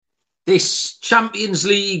This Champions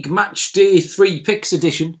League Matchday 3 Picks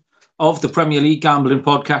edition of the Premier League Gambling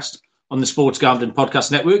Podcast on the Sports Gambling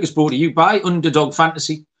Podcast Network is brought to you by Underdog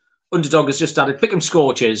Fantasy. Underdog has just added Pick'em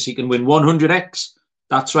Scorchers. You can win 100x.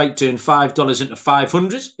 That's right, turn $5 into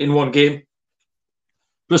 500 in one game.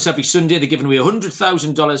 Plus, every Sunday, they're giving away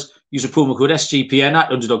 $100,000. Use a promo code SGPN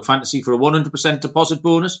at Underdog Fantasy for a 100% deposit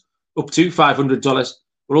bonus, up to $500.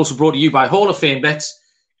 We're also brought to you by Hall of Fame Bets,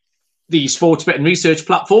 the sports betting research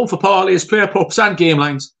platform for parlays, player props and game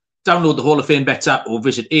lines. Download the Hall of Fame Bets app or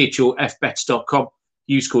visit hofbets.com.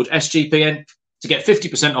 Use code SGPN to get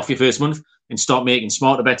 50% off your first month and start making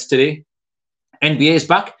smarter bets today. NBA is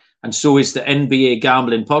back, and so is the NBA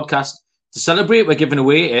Gambling Podcast. To celebrate, we're giving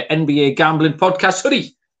away an NBA Gambling Podcast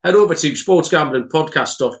hoodie. Head over to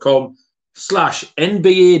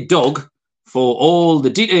sportsgamblingpodcast.com/NBA Dog for all the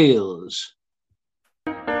details.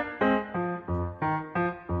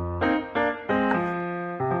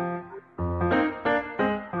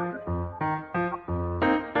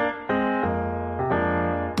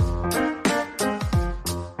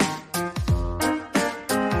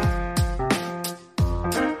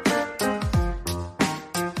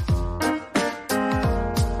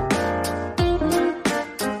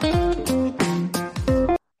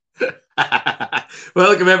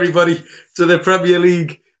 Welcome, everybody, to the Premier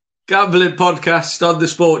League Gambling Podcast on the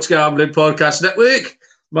Sports Gambling Podcast Network.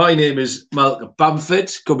 My name is Malcolm Bamford,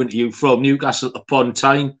 coming to you from Newcastle upon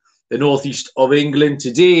Tyne, the northeast of England.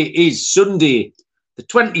 Today is Sunday, the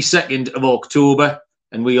 22nd of October,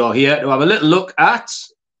 and we are here to have a little look at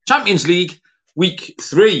Champions League Week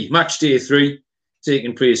 3, Match Day 3,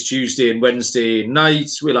 taking place Tuesday and Wednesday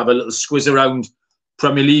nights. We'll have a little squiz around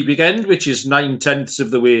Premier League weekend, which is 9/10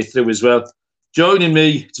 of the way through as well. Joining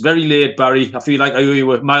me, it's very late, Barry. I feel like I owe you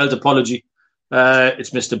a mild apology.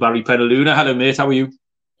 It's Mr. Barry Penaluna. Hello, mate. How are you?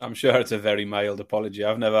 I'm sure it's a very mild apology.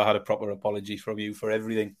 I've never had a proper apology from you for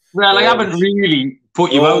everything. Well, I haven't really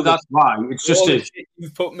put you out. That's why. It's just the shit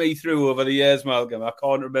you've put me through over the years, Malcolm. I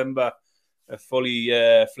can't remember a fully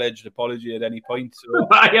fledged apology at any point. So.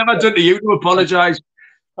 I haven't done to you to apologise.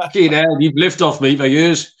 You've lived off me for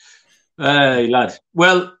years. Hey, lad.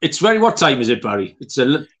 Well, what time is it, Barry? It's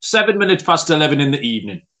 7 minutes past 11 in the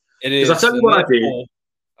evening. It is. I tell you what I did.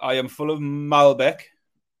 I am full of Malbec.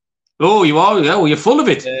 Oh, you are? Yeah, well, you're full of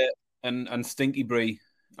it. And stinky brie.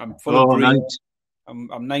 I'm full of brie. Nice.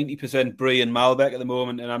 I'm 90% brie and Malbec at the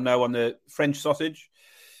moment, and I'm now on the French sausage.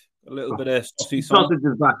 A little bit of saucisson. Sausage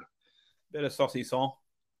is back. Bit of saucisson.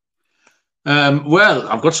 Well,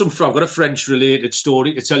 I've got a French-related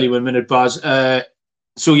story to tell you in a minute, Baz.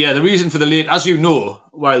 So, yeah, the reason for the late, as you know,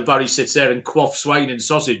 while Barry sits there and quaffs wine and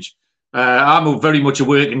sausage, I'm very much a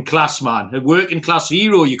working class man, a working class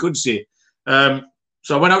hero, you could say. So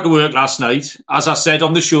I went out to work last night. As I said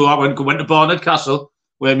on the show, I went to Barnard Castle,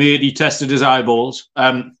 where matey tested his eyeballs.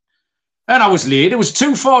 And I was late. It was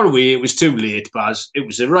too far away. It was too late, Baz. It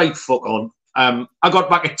was a right fuck on. I got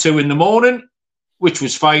back at 2 a.m, which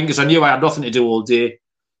was fine because I knew I had nothing to do all day.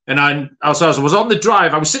 And I was on the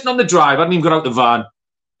drive. I was sitting on the drive. I hadn't even got out the van.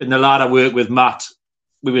 And the lad I work with, Matt,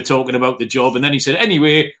 we were talking about the job. And then he said,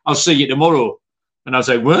 anyway, I'll see you tomorrow. And I was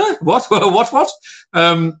like, what?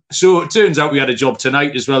 So it turns out we had a job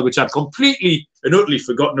tonight as well, which I'd completely and utterly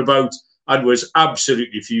forgotten about and was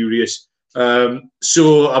absolutely furious.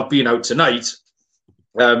 So I've been out tonight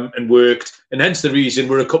and worked. And hence the reason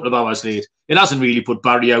we're a couple of hours late. It hasn't really put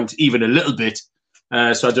Barry out even a little bit.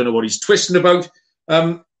 So I don't know what he's twisting about.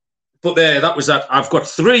 But there, that was that. I've got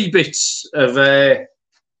 3 bits of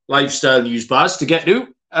lifestyle news, Baz, to get to.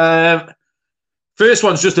 First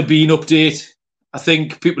one's just a bean update. I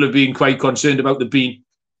think people have been quite concerned about the bean.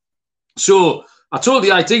 So I told the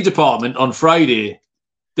IT department on Friday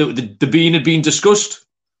that the bean had been discussed,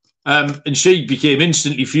 and she became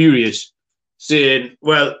instantly furious, saying,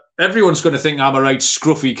 well, everyone's going to think I'm a right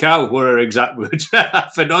scruffy cow, were her exact words,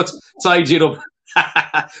 for not tidying up,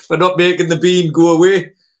 for not making the bean go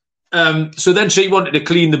away. So then she wanted to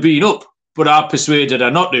clean the bean up, but I persuaded her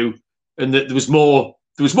not to, and that there was more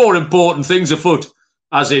important things afoot,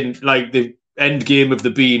 as in like the end game of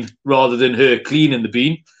the bean, rather than her cleaning the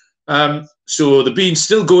bean. So the bean's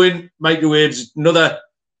still going, microwaves another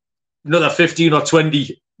 15 or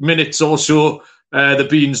 20 minutes or so. The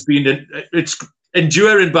bean's been it's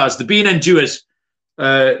enduring, Baz. The bean endures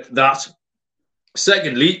that.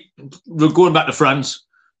 Secondly, we're going back to France.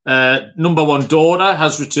 Number one daughter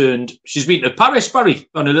has returned. She's been to Paris, Barry,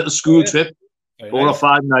 on a little school trip, 4 or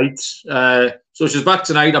 5 nights. So she's back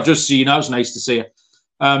tonight. I've just seen her. It was nice to see her.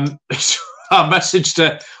 I messaged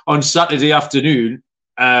her on Saturday afternoon,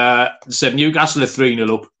 said Newcastle are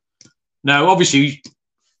 3-0 up. Now, obviously,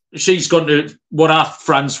 she's gone to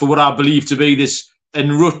France for what I believe to be this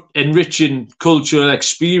enriching cultural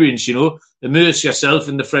experience, immerse yourself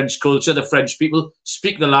in the French culture, the French people,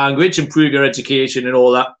 speak the language, improve your education and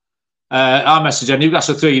all that. I messaged her,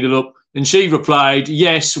 Newcastle 3-0 up, and she replied,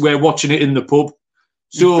 yes, we're watching it in the pub.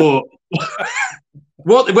 So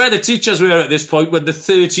where the teachers were at this point when the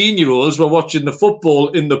 13-year-olds were watching the football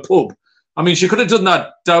in the pub. I mean, she could have done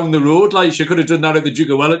that down the road, like she could have done that at the Duke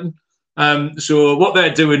of Wellington. So what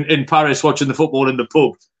they're doing in Paris, watching the football in the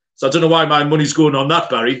pub. So I don't know why my money's going on that,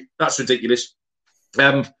 Barry. That's ridiculous.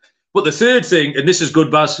 But the third thing, and this is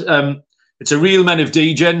good, Baz, it's a Real Men of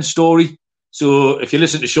Degen story. So if you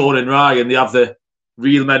listen to Sean and Ryan, they have the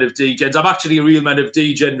Real Men of Degens. I'm actually a Real Men of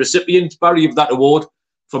Degen recipient, Barry, of that award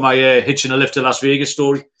for my Hitching a Lift to Las Vegas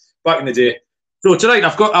story back in the day. So tonight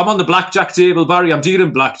I'm on the blackjack table, Barry. I'm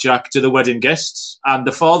dealing blackjack to the wedding guests, and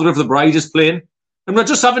the father of the bride is playing. And we're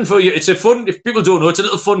just having for you. It's a fun, if people don't know, it's a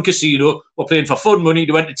little fun casino. We're playing for fun money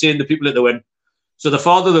to entertain the people at the wedding. So the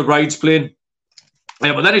father of the bride's playing.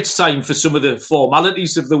 But then it's time for some of the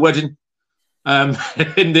formalities of the wedding. And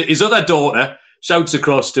his other daughter shouts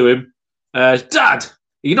across to him, Dad,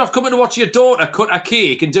 you're not coming to watch your daughter cut a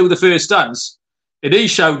cake and do the first dance? And he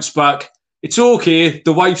shouts back, it's okay,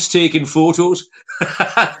 the wife's taking photos.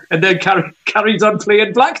 And then carries on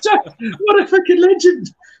playing blackjack. What a fucking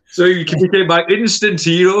legend. So you became my instant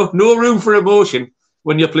hero. No room for emotion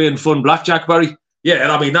when you're playing fun blackjack, Barry.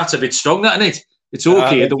 Yeah, I mean, that's a bit strong, that, isn't it? It's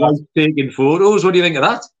okay, the wife's taking photos. What do you think of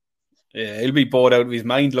that? Yeah, he'll be bored out of his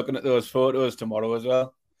mind looking at those photos tomorrow as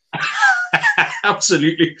well.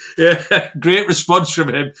 Absolutely. Yeah, great response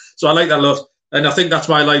from him. So I like that a lot. And I think that's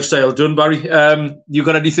my lifestyle done, Barry. You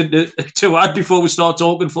got anything to add before we start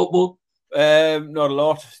talking football? Not a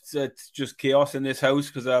lot. It's just chaos in this house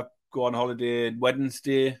because I go on holiday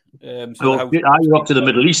Wednesday. You're up to the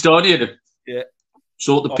Middle East, aren't you? Yeah.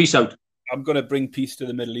 Sort the peace out. I'm going to bring peace to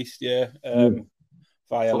the Middle East, yeah.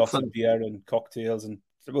 Via lots of beer and cocktails, and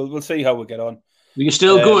we'll see how we get on. Are you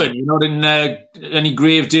still going? You're not in any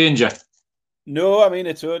grave danger? No, I mean,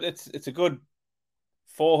 it's a good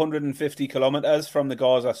 450 kilometres from the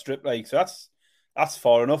Gaza Strip, like, so that's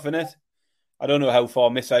far enough, isn't it? I don't know how far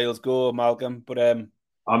missiles go, Malcolm, but I'm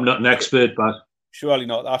not an expert, but surely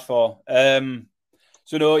not that far.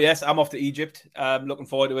 So no, yes, I'm off to Egypt. I'm looking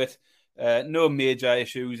forward to it. No major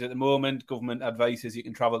issues at the moment. Government advice is you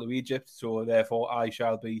can travel to Egypt, so therefore I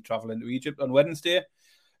shall be travelling to Egypt on Wednesday.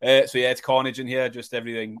 So yeah, it's carnage in here, just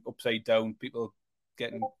everything upside down. People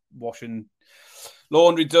getting washing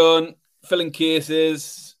laundry done, filling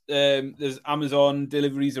cases. There's Amazon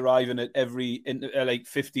deliveries arriving at every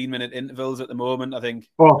 15-minute intervals at the moment, I think.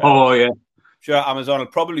 Oh yeah. Sure, Amazon will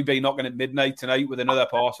probably be knocking at midnight tonight with another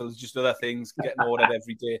parcel. It's just other things getting ordered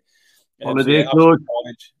every day. I'm looking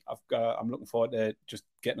forward to just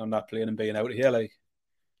getting on that plane and being out of here. Like,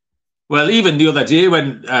 well, even the other day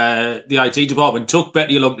when the IT department took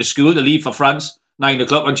Betty along to school to leave for France,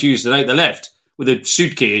 9:00 on Tuesday night, they left with a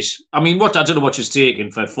suitcase. I mean, I don't know what she's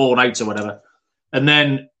taken for 4 nights or whatever. And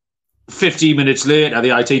then 15 minutes later,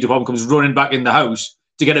 the IT department comes running back in the house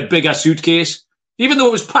to get a bigger suitcase. Even though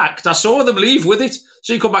it was packed, I saw them leave with it.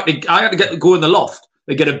 So you come back, I had to go in the loft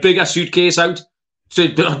and get a bigger suitcase out. So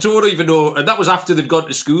I don't even know. And that was after they'd gone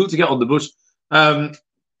to school to get on the bus.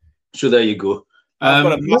 So there you go. I've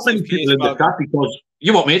got a massive case, in the car because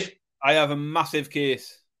you what, mate? I have a massive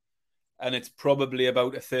case, and it's probably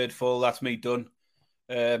about a third full. That's me done.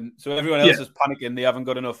 So everyone else is panicking. They haven't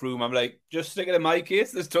got enough room. I'm like, just stick it in my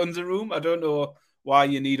case. There's tons of room. I don't know why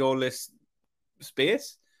you need all this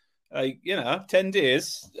space. Like, 10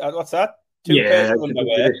 days. What's that? 2 pairs of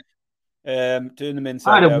underwear. Turn them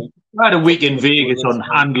inside out. I had a week in Vegas on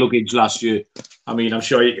hand luggage last year. I mean, I'm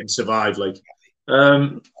sure you can survive. Like,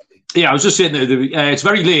 I was just saying that it's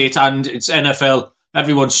very late and it's NFL.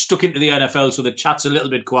 Everyone's stuck into the NFL, so the chat's a little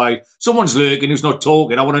bit quiet. Someone's lurking who's not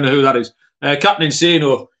talking. I want to know who that is. Captain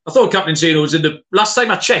Insano. I thought Captain Insano was in the... Last time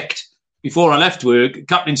I checked, before I left work,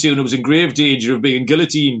 Captain Insano was in grave danger of being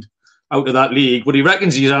guillotined out of that league, but he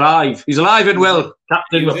reckons he's alive. He's alive and well.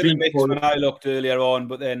 Captain he was in the mix when I looked earlier on,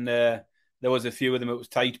 but then there was a few of them. It was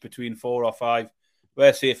tight between 4 or 5.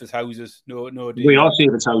 We're safe as houses. No deal. We are safe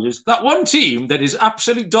as houses. That one team that is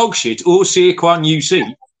absolute dog shit, Saquon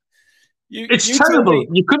UC. It's terrible.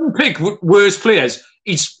 You couldn't pick worse players.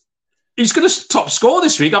 He's going to top score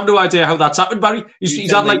this week. I have no idea how that's happened, Barry.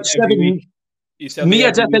 He's had like 7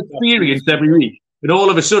 near-death experience every week. And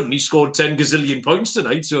all of a sudden, he scored 10 gazillion points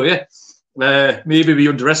tonight. So, yeah, maybe we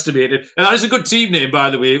underestimated. And that is a good team name,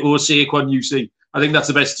 by the way, Saquon UC. I think that's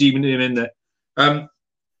the best team name in there.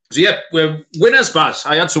 So, yeah, we're winners, Baz.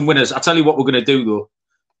 I had some winners. I'll tell you what we're going to do, though.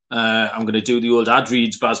 I'm going to do the old ad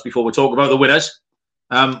reads, Baz, before we talk about the winners.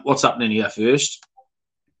 What's happening here first?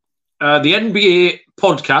 The NBA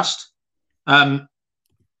podcast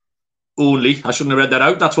only. I shouldn't have read that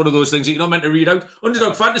out. That's one of those things that you're not meant to read out.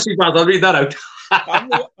 Underdog Fantasy, Baz, I'll read that out. I'm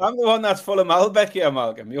the one that's full of Malbec here,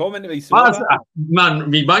 Malcolm. You're meant to be sober.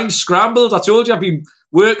 Man, my mind's scrambled. I told you I've been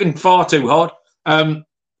working far too hard.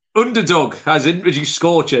 Underdog has introduced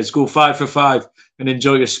Scorchers. Go 5 for 5 and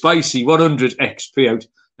enjoy a spicy 100x payout.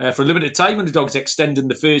 For a limited time, Underdog's extending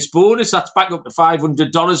the first bonus. That's back up to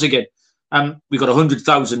 $500 again. We've got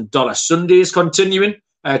 $100,000 Sundays continuing.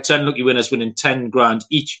 10 lucky winners winning 10 grand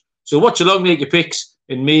each. So watch along, make your picks,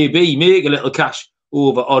 and maybe make a little cash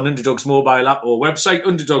over on Underdog's mobile app or website,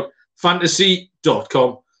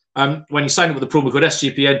 underdogfantasy.com. When you sign up with the promo code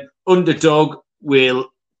SGPN, Underdog will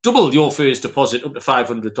double your first deposit up to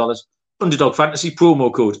 $500. Underdog Fantasy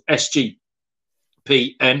promo code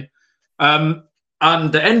SGPN. And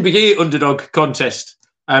the NBA Underdog contest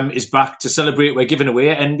is back to celebrate. We're giving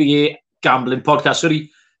away NBA Gambling Podcast.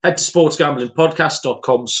 Sorry, head to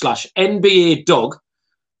sportsgamblingpodcast.com/NBA Dog.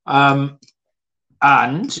 And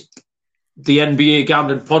the NBA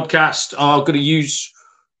Gambling Podcast are going to use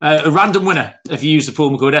a random winner if you use the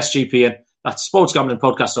promo code SGPN. That's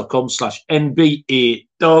sportsgamblingpodcast.com/NBA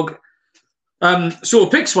Dog. So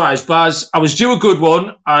picks-wise, Baz, I was due a good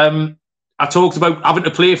one. I talked about having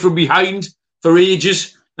to play from behind for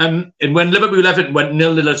ages. And when Liverpool-Everton went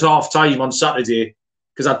 0-0 at half-time on Saturday,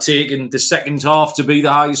 because I'd taken the second half to be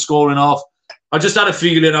the highest scoring half, I just had a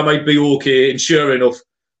feeling I might be okay. And sure enough,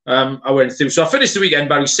 I went through. So I finished the weekend,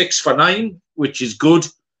 Barry, 6 for 9, which is good.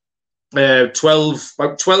 About 12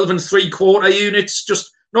 and 3/4 units,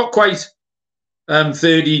 just not quite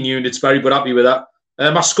 13 units, Barry, but happy with that.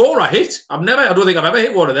 My score I hit. I don't think I've ever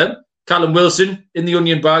hit one of them. Callum Wilson in the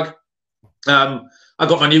onion bag. I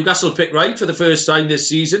got my Newcastle pick right for the first time this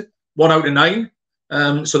season. 1 out of 9.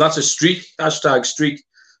 So that's a streak. #streak.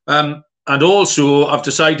 And also, I've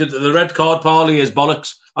decided that the red card parlay is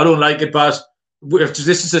bollocks. I don't like it, Baz.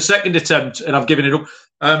 This is the second attempt, and I've given it up.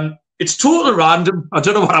 It's total random. I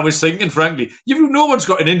don't know what I was thinking, frankly. No one's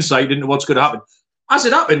got an insight into what's going to happen. As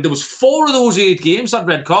it happened, there was 4 of those 8 games that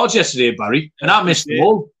red cards yesterday, Barry, and I missed them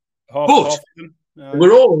all. But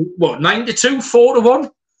we're all, 9-2, 4-1?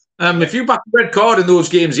 If you back red card in those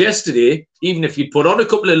games yesterday, even if you'd put on a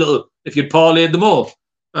couple of if you'd parlayed them all,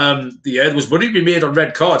 there was money to be made on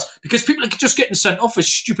red cards because people are just getting sent off for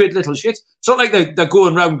stupid little shit. It's not like they're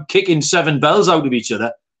going around kicking 7 bells out of each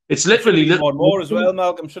other. It's literally one more as well,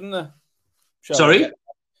 Malcolm, shouldn't there? Sorry?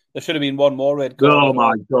 There should have been one more red card. Oh,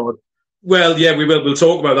 my God. Well, yeah, we will. We'll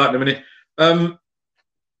talk about that in a minute.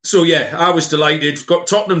 So, yeah, I was delighted. Got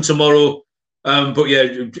Tottenham tomorrow. But, yeah,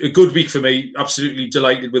 a good week for me. Absolutely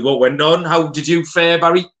delighted with what went on. How did you fare,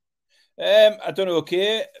 Barry? I don't know,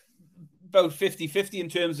 okay. About 50-50 in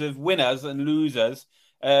terms of winners and losers.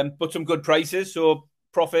 But some good prices. So,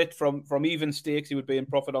 profit from even stakes. He would be in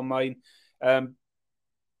profit on mine.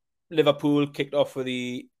 Liverpool kicked off with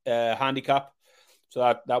the handicap.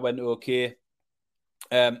 So that went okay.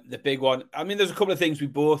 The big one, I mean, there's a couple of things we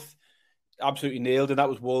both absolutely nailed, and that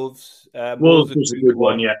was Wolves. Wolves was a good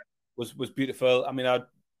one, yeah. Was beautiful. I mean, I'd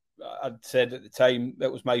said at the time that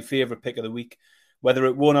was my favourite pick of the week. Whether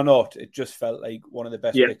it won or not, it just felt like one of the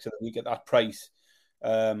best picks of the week at that price.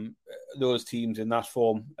 Those teams in that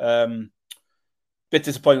form. Bit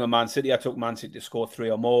disappointing with Man City. I took Man City to score 3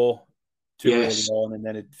 or more. Too early on, and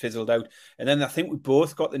then it fizzled out. And then I think we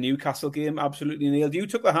both got the Newcastle game absolutely nailed. You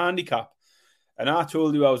took the handicap, and I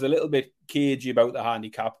told you I was a little bit cagey about the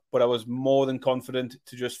handicap, but I was more than confident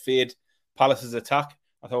to just fade Palace's attack.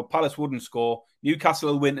 I thought Palace wouldn't score.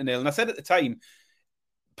 Newcastle will win 1-0. And I said at the time,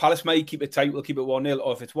 Palace might keep it tight, we'll keep it 1-0.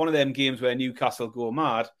 Or if it's one of them games where Newcastle go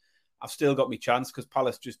mad, I've still got my chance because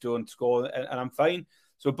Palace just don't score, and I'm fine.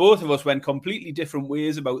 So both of us went completely different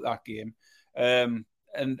ways about that game.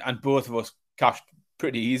 And both of us cashed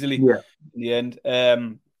pretty easily in the end.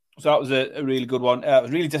 So that was a really good one. I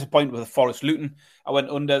was really disappointed with the Forest Luton. I went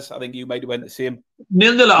unders. I think you might have went the same.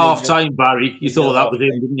 0-0 at half-time, Barry. You thought that was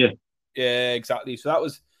in, didn't you? Yeah, exactly. So that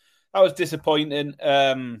was disappointing.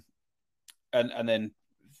 And then,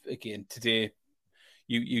 again, today,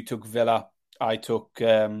 you took Villa. I took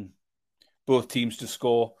both teams to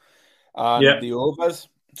score and the overs.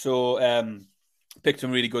 So picked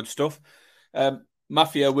some really good stuff.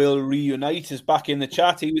 Mafia will reunite is back in the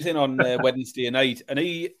chat. He was in on Wednesday night, and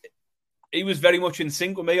he was very much in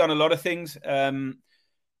sync with me on a lot of things.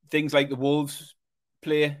 Things like the Wolves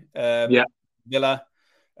play, Villa.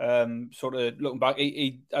 Sort of looking back,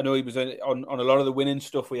 I know he was on a lot of the winning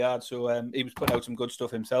stuff we had, so he was putting out some good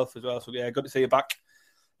stuff himself as well. So yeah, good to see you back.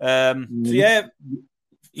 So yeah,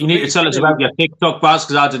 You need to tell us about your TikTok, Baz,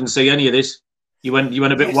 because I didn't see any of this. You went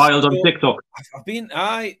a bit wild on TikTok.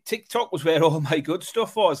 TikTok was where all my good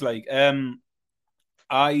stuff was. Like,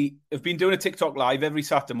 I have been doing a TikTok live every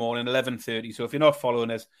Saturday morning, 11:30. So if you're not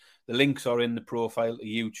following us, the links are in the profile,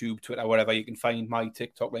 YouTube, Twitter, wherever you can find my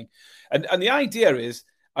TikTok link. And the idea is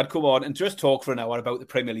I'd come on and just talk for an hour about the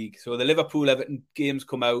Premier League. So the Liverpool-Everton games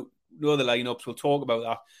come out, know the lineups, we'll talk about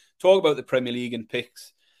that, talk about the Premier League and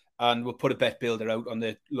picks, and we'll put a bet builder out on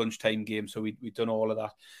the lunchtime game. So we've done all of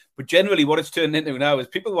that. But generally what it's turned into now is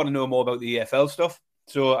people want to know more about the EFL stuff.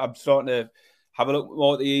 So I'm starting to have a look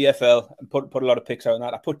more at the EFL and put a lot of picks out on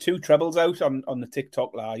that. I put 2 trebles out on the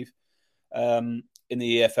TikTok live in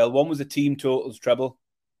the EFL. One was a team totals treble.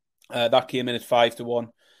 That came in at 5-1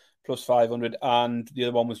 plus 500. And the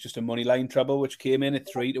other one was just a money line treble, which came in at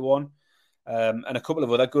 3-1. And a couple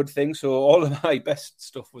of other good things. So all of my best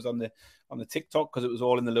stuff was on the TikTok because it was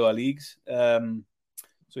all in the lower leagues.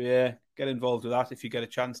 So yeah, get involved with that if you get a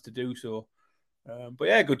chance to do so. But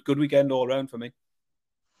yeah, good weekend all around for me.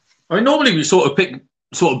 I mean, normally we sort of pick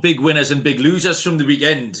sort of big winners and big losers from the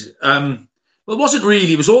weekend. Well, it wasn't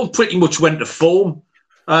really. It was all pretty much went to form.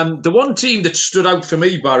 The one team that stood out for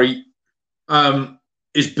me, Barry,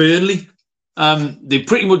 is Burnley. They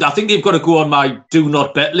pretty much. I think they've got to go on my do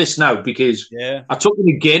not bet list now because I took them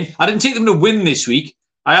again. I didn't take them to win this week.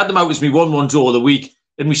 I had them out as my 1-1 draw of the week,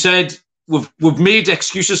 and we said we've made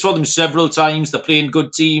excuses for them several times. They're playing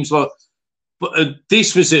good teams, but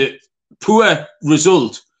this was a poor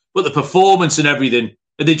result. But the performance and everything,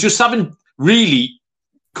 and they just haven't really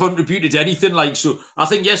contributed anything. Like, so I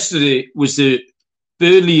think yesterday was the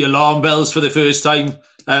Burnley alarm bells for the first time,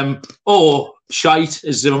 or shite,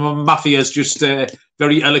 as Mafia has just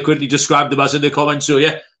very eloquently described them as in the comments. So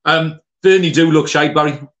yeah, Burnley do look shite,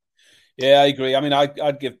 Barry. Yeah, I agree. I mean,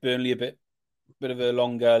 I'd give Burnley a bit of a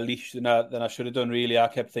longer leash than I should have done. Really, I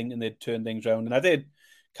kept thinking they'd turn things around, and I did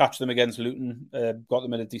catch them against Luton. Got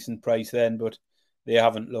them at a decent price then, but they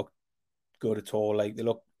haven't looked good at all. Like, they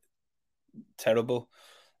look terrible.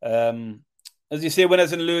 As you say,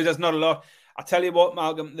 winners and losers, not a lot. I tell you what,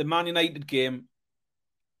 Malcolm, the Man United game,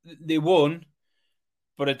 they won,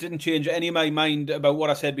 but it didn't change any of my mind about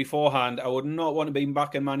what I said beforehand. I would not want to be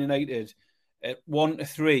back in Man United at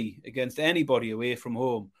 1-3 against anybody away from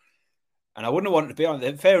home. And I wouldn't have wanted to be on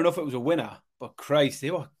it. Fair enough, it was a winner, but Christ,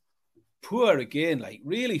 they were poor again, like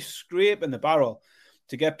really scraping the barrel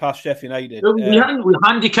to get past Sheffield United. We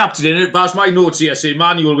handicapped it in it, but as my notes here say,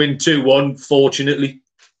 Man will win 2-1, fortunately.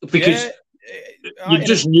 Because you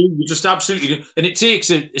just absolutely knew. And it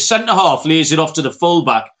takes a centre-half, lays it off to the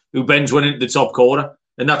full-back, who bends one into the top corner.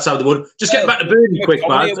 And that's how they won. Just get back to Burnley quick,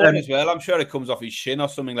 man. As well. I'm sure it comes off his shin or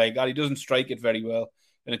something like that. He doesn't strike it very well,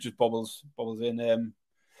 and it just bobbles in.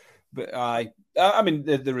 But I mean,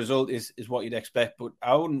 the result is what you'd expect, but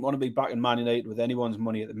I wouldn't want to be back in Man United with anyone's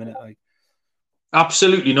money at the minute. Like,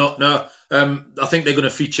 absolutely not. No, I think they're going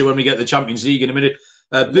to feature when we get the Champions League in a minute.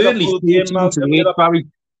 Burnley,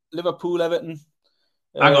 Liverpool, Everton.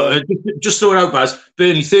 Hang on, just throw it out, Baz.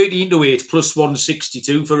 Burnley 13-8 plus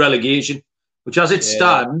 162 for relegation, which as it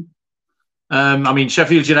stands, I mean,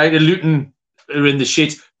 Sheffield United, Luton are in the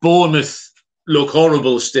shit. Bournemouth look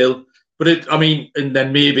horrible still, but and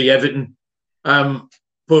then maybe Everton. But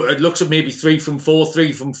it looks at maybe 3 from 4,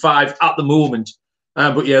 3 from 5 at the moment.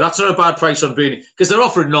 But yeah, that's not a bad price on Burnley because they're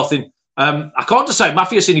offering nothing. I can't decide.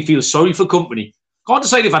 Mafia saying he feels sorry for company. Can't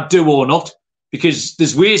decide if I do or not because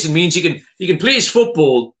there's ways and means you can play his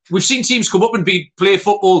football. We've seen teams come up and play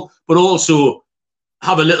football, but also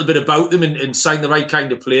have a little bit about them and sign the right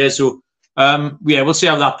kind of player. So we'll see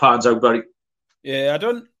how that pans out, Barry. Yeah,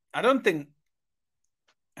 I don't think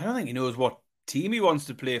he knows what team he wants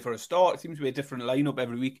to play for a start. It seems to be a different lineup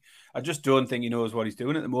every week. I just don't think he knows what he's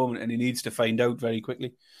doing at the moment, and he needs to find out very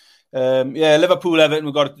quickly. Liverpool, Everton,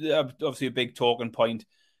 we've got obviously a big talking point.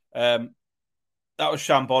 That was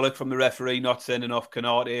shambolic from the referee not sending off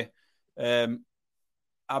Konate.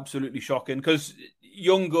 Absolutely shocking because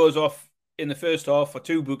Young goes off in the first half for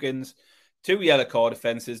 2 bookings, 2 yellow card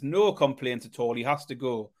offences, no complaints at all. He has to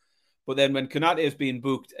go. But then when Konate is being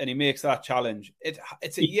booked and he makes that challenge,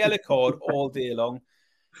 it's a yellow card all day long.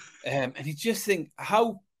 And you just think,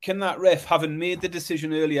 how can that ref, having made the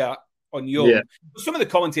decision earlier on Young, some of the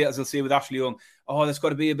commentators will say with Ashley Young, there's got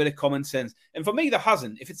to be a bit of common sense. And for me, there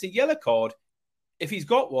hasn't. If it's a yellow card, if he's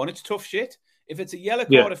got one, it's tough shit. If it's a yellow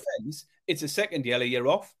card offence, it's a second yellow, you're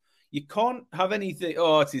off. You can't have anything,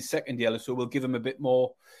 it's his second yellow, so we'll give him a bit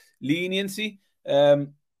more leniency.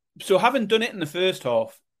 So having done it in the first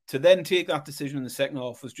half, to then take that decision in the second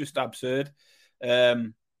half was just absurd.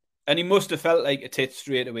 And he must have felt like a tit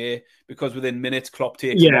straight away because within minutes, Klopp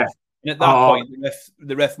takes him off And at that point,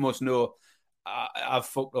 the ref must know I've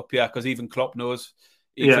fucked up here, because even Klopp knows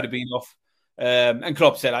he could have been off. And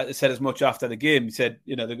Klopp said as much after the game. He said,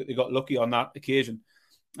 they got lucky on that occasion.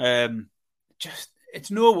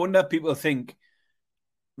 It's no wonder people think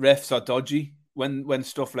refs are dodgy when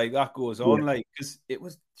stuff like that goes on, because it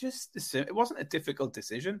was it wasn't a difficult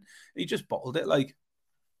decision. He just bottled it,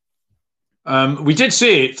 We did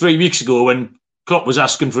say 3 weeks ago when Klopp was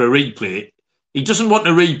asking for a replay, he doesn't want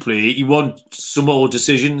a replay. He wants some more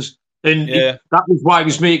decisions, and that was why he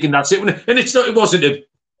was making that statement. And it wasn't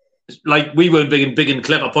we weren't big and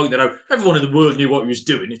clever pointing out. Everyone in the world knew what he was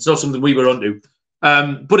doing. It's not something we were onto.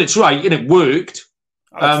 But it's right, and it worked.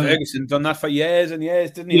 Alex Ferguson done that for years and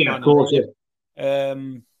years, didn't he? Yeah, of course.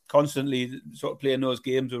 Constantly sort of playing those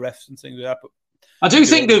games with refs and things like that. But I do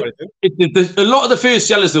think that a lot of the first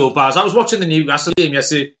yellows, though, Baz, I was watching the Newcastle game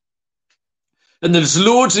yesterday, and there's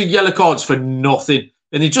loads of yellow cards for nothing.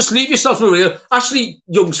 And you just leave yourself no real. Actually,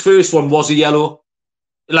 Young's first one was a yellow.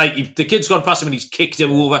 The kid's gone past him and he's kicked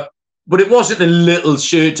him over. But it wasn't a little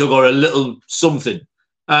shirt tug or a little something.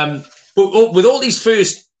 But with all these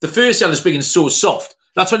the first yellows being so soft,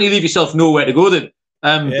 that's when you leave yourself nowhere to go then.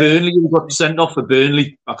 Burnley, you got sent off for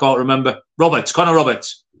Burnley. I can't remember. Connor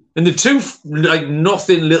Roberts. And the two,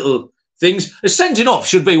 nothing little things. A sending off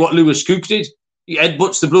should be what Lewis Cook did. He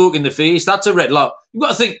headbutts the bloke in the face. That's a red light. You've got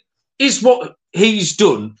to think, is what he's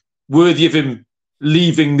done worthy of him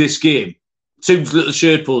leaving this game? 2 little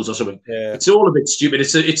shirt pulls or something. Yeah. It's all a bit stupid.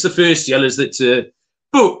 It's the first yellows that...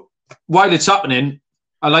 but while it's happening,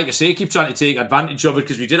 like I say, keep trying to take advantage of it,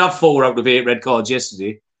 because we did have 4 out of 8 red cards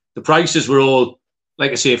yesterday. The prices were all,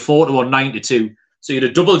 like I say, 4-1, 9-2. So you'd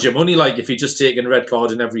have doubled your money, if you're just taking a red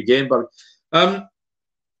card in every game. But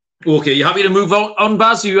okay, you happy to move on,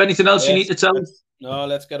 Baz? You anything else you need to tell us? No,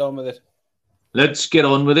 let's get on with it. Let's get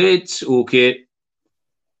on with it. Okay.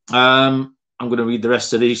 I'm going to read the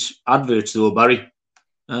rest of these adverts, though, Barry.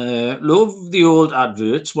 Love the old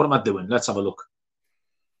adverts. What am I doing? Let's have a look.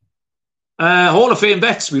 Hall of Fame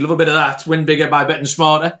bets. We love a bit of that. Win bigger by betting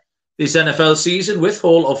smarter this NFL season with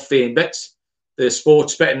Hall of Fame bets, the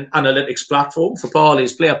sports betting analytics platform for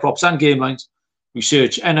parlays, player props, and game lines. We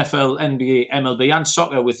search NFL, NBA, MLB, and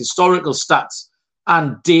soccer with historical stats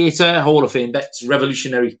and data. Hall of Fame bets,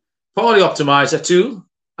 revolutionary parlay optimizer tool.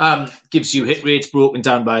 Gives you hit rates broken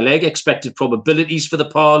down by leg, expected probabilities for the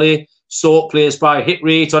parlay, sort players by hit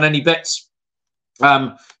rate on any bets.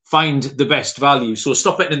 Find the best value. So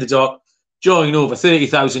stop betting in the dark. Join over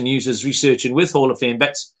 30,000 users researching with Hall of Fame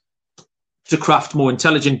bets to craft more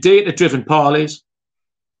intelligent, data-driven parlays.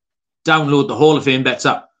 Download the Hall of Fame bets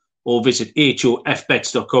app or visit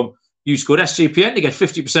hofbets.com. Use code SGPN to get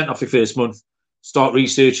 50% off your first month. Start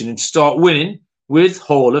researching and start winning with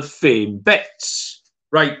Hall of Fame bets.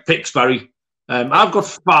 Right, picks, Barry. I've got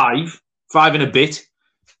five and a bit.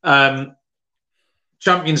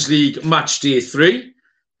 Champions League match day 3,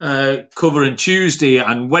 covering Tuesday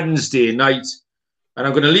and Wednesday night. And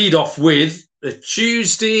I'm going to lead off with the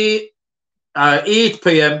Tuesday 8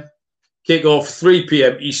 p.m. kick-off, 3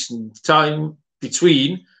 p.m. Eastern time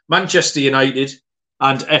between Manchester United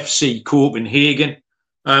and FC Copenhagen.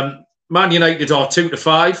 Man United are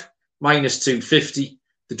 2-5, minus 250.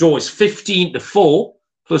 The draw is 15-4,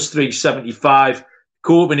 plus 375.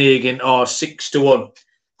 Copenhagen are 6-1.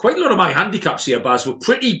 Quite a lot of my handicaps here, Baz, were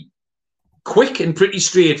pretty quick and pretty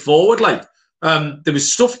straightforward. There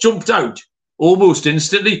was stuff jumped out almost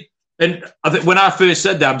instantly. And I think when I first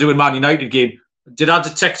said that I'm doing Man United game, did I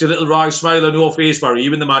detect a little wry smile on your face, Barry?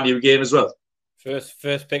 You in the Man U game as well?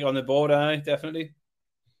 First pick on the board, definitely.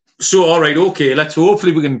 So, all right, okay.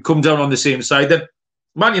 Hopefully we can come down on the same side then.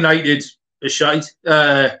 Man United is shite.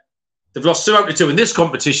 They've lost 2 out of 2 in this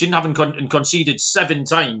competition, having conceded 7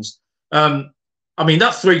 times. That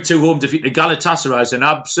 3-2 home defeat to Galatasaray is an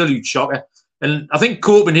absolute shocker. And I think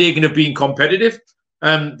Copenhagen have been competitive.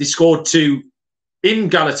 They scored 2 in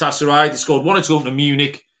Galatasaray. They scored 1 at home to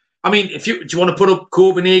Munich. Do you want to put up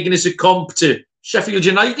Copenhagen as a comp to Sheffield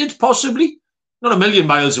United, possibly? Not a million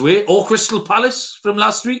miles away. Or Crystal Palace from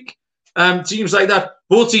last week. Teams like that.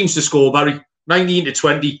 Both teams to score, Barry.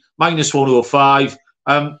 19-20, minus 105.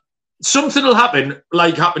 Something will happen,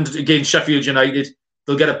 like happened against Sheffield United.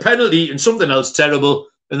 They'll get a penalty and something else terrible,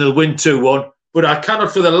 and they'll win 2-1. But I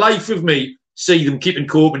cannot for the life of me see them keeping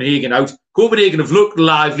Copenhagen out. Copenhagen have looked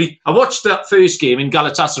lively. I watched that first game in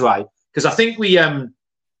Galatasaray because I think we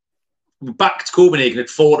backed Copenhagen at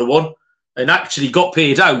 4-1 and actually got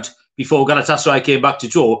paid out before Galatasaray came back to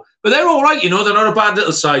draw. But they're all right, they're not a bad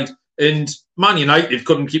little side. And Man United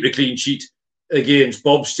couldn't keep a clean sheet against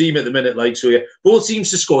Bob's team at the minute. Both teams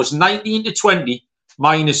to score is 19-20,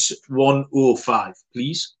 minus 105,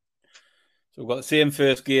 please. So we've got the same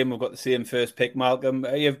first game. We've got the same first pick, Malcolm.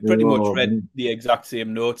 You've pretty much read the exact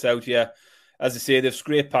same notes out here. As I say, they've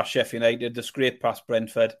scraped past Sheffield United. They've scraped past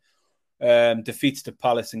Brentford. Defeats to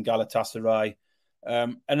Palace and Galatasaray.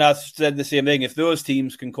 And I've said the same thing. If those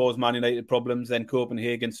teams can cause Man United problems, then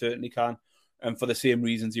Copenhagen certainly can. And for the same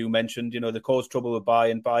reasons you mentioned, they caused trouble with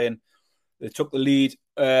Bayern. Bayern, they took the lead,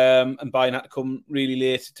 and Bayern had to come really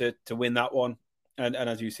late to win that one. And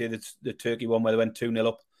as you say, the Turkey one where they went 2-0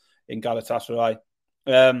 up in Galatasaray.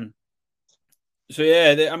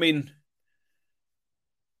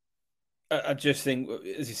 I just think,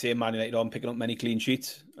 as you say, Man United aren't picking up many clean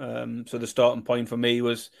sheets. So the starting point for me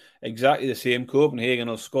was exactly the same. Copenhagen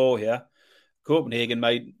will score here. Copenhagen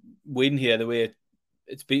might win here the way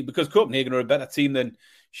it's been, because Copenhagen are a better team than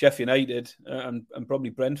Sheffield United and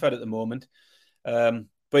probably Brentford at the moment. But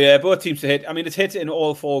yeah, both teams to hit. I mean, it's hit in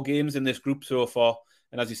all 4 games in this group so far.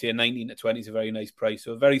 And as you say, 19-20 is a very nice price.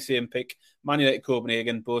 So very same pick. Man United,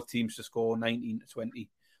 Copenhagen, both teams to score 19-20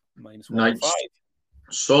 minus 105. Nice.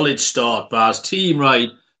 Solid start, Baz. Team right.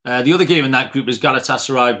 The other game in that group is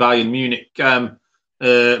Galatasaray, Bayern Munich.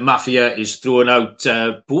 Mafia is throwing out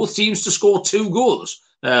both teams to score 2 goals.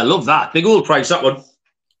 Love that. Big old price, that one.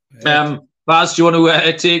 Yeah. Baz, do you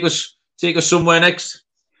want to take us somewhere next?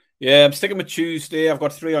 Yeah, I'm sticking with Tuesday. I've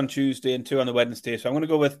got 3 on Tuesday and 2 on the Wednesday. So I'm going to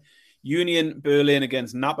go with Union Berlin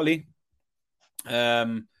against Napoli.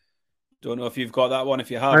 Don't know if you've got that one.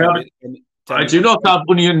 If you have, I do not have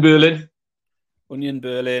Union Berlin. Union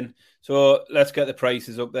Berlin. So let's get the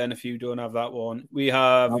prices up then if you don't have that one. We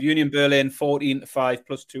have Union Berlin 14-5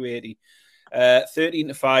 plus 280.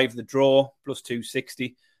 13-5 the draw plus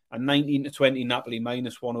 260. And 19-20 Napoli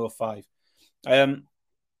minus 105.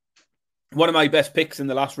 One of my best picks in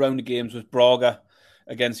the last round of games was Braga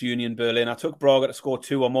against Union Berlin. I took Braga to score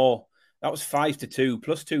 2 or more. That was 5-2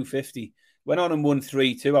 plus 250. Went on and won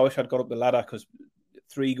 3-2. I wish I'd got up the ladder because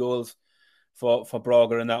 3 goals for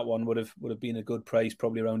Braga in that one would have been a good price,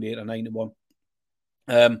 probably around 8 or 9 to 1.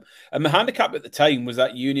 And my handicap at the time was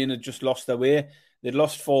that Union had just lost their way. They'd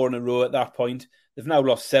lost 4 in a row at that point. They've now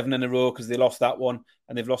lost 7 in a row because they lost that one,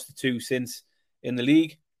 and they've lost the 2 since in the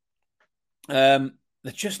league. They're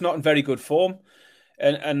just not in very good form,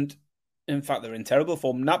 and in fact they're in terrible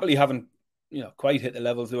form. Napoli haven't quite hit the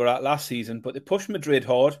levels they were at last season, but they pushed Madrid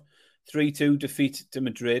hard. 3-2 defeat to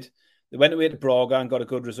Madrid. They went away to Braga and got a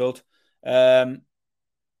good result. Union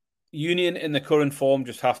in the current form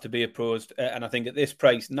just have to be approached, and I think at this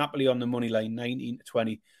price, Napoli on the money line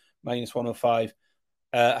 19-20 minus 105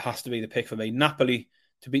 has to be the pick for me. Napoli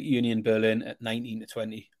to beat Union Berlin at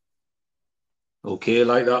 19-20. Okay,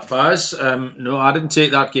 like that, Baz. No, I didn't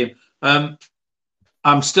take that game.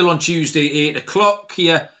 I'm still on Tuesday, 8 o'clock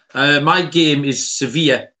here. My game is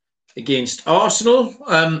Sevilla against Arsenal.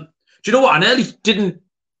 Do you know what? I nearly didn't.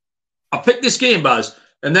 I picked this game, Baz,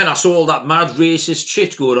 and then I saw all that mad racist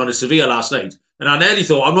shit going on at Sevilla last night, and I nearly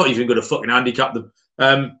thought I'm not even going to fucking handicap them.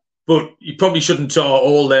 But you probably shouldn't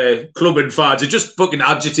all their clubbing fans. It just fucking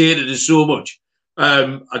agitated us so much.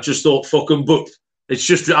 I just thought, fuck them, but it's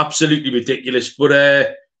just absolutely ridiculous. But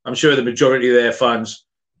I'm sure the majority of their fans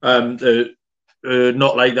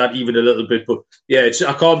not like that even a little bit. But yeah,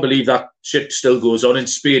 I can't believe that shit still goes on in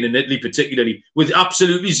Spain and Italy, particularly, with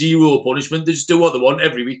absolutely zero punishment. They just do what they want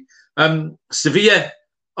every week. Sevilla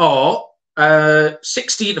are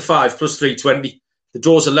 16-5 plus 320. The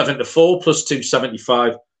draw's 11-4 plus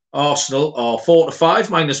 275. Arsenal are 4-5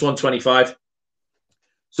 minus 125.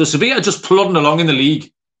 So Sevilla are just plodding along in the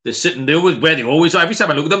league. They're sitting there where they always are. Every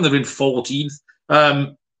time I look at them, they're in 14th.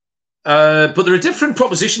 But they're a different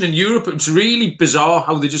proposition in Europe. It's really bizarre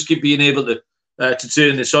how they just keep being able to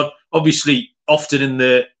turn this on. Obviously, often in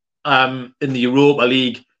the Europa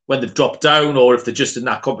League when they've dropped down, or if they're just in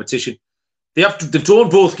that competition, they've drawn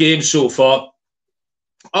both games so far.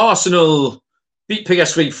 Arsenal beat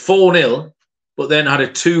PSV 4-0, but then had a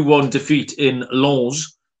 2-1 defeat in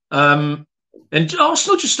Lens. And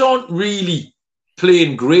Arsenal just aren't really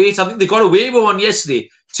playing great. I think they got away with one yesterday.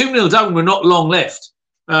 2-0 down with not long left.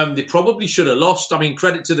 They probably should have lost. I mean,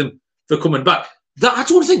 credit to them for coming back. I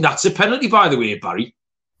don't think that's a penalty, by the way, Barry.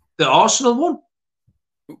 The Arsenal one.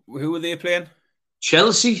 Who were they playing?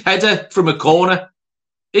 Chelsea, header from a corner.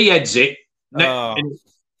 He heads it. I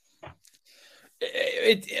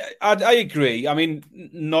agree. I mean,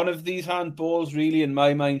 none of these handballs really, in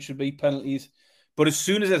my mind, should be penalties. But as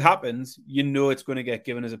soon as it happens, you know it's going to get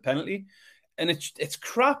given as a penalty. And it's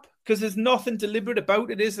crap because there's nothing deliberate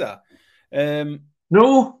about it, is there?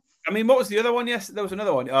 No. I mean, what was the other one? Yes, there was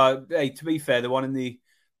another one. Hey, to be fair, the one in the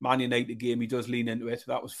Man United game, he does lean into it.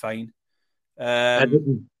 That was fine. Had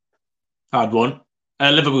one.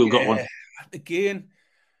 Liverpool got one. Again,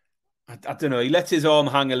 I don't know. He lets his arm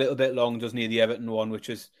hang a little bit long, doesn't he? The Everton one,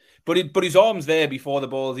 but his arm's there before the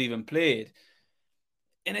ball's even played,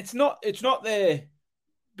 and it's not there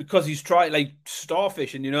because he's trying like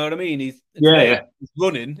starfish, and you know what I mean. He's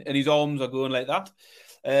running, and his arms are going like that.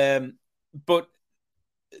 But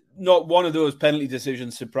not one of those penalty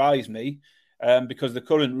decisions surprised me, because the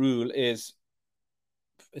current rule is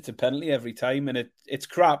it's a penalty every time, and it's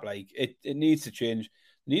crap. Like it needs to change.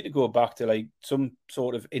 They need to go back to like some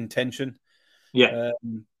sort of intention. Yeah,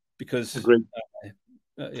 because agreed.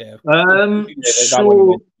 Yeah.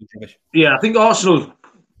 I think Arsenal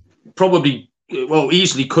probably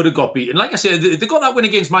easily could have got beaten. Like I said, they got that win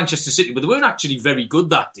against Manchester City, but they weren't actually very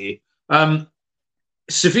good that day.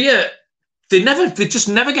 Sevilla, they just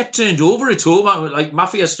never get turned over at home. Like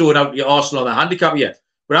Mafia stored out your Arsenal on the handicap here,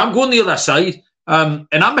 but I'm going the other side. And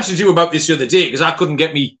I messaged you about this the other day because I couldn't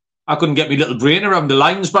get me little brain around the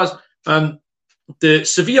lines, but the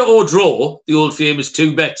Sevilla or draw, the old famous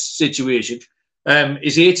 2-bet situation,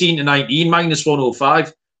 is 18 to 19 minus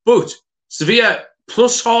 105. But Sevilla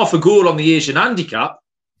plus half a goal on the Asian handicap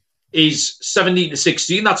is 17 to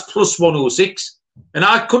 16. That's plus 106. And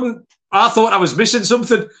I thought I was missing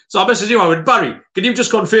something. So I messaged you. I went, Barry, can you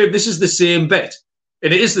just confirm this is the same bet?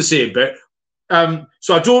 And it is the same bet.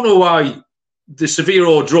 So I don't know why the Sevilla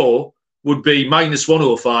or draw would be minus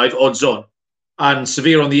 105 odds on, and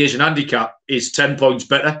Sevilla on the Asian handicap is 10 points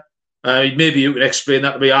better. Maybe you can explain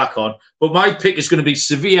that to me, I can't. But my pick is going to be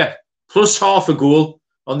Sevilla plus half a goal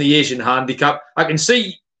on the Asian handicap. I can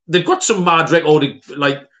see they've got some mad record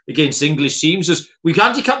like against English teams. We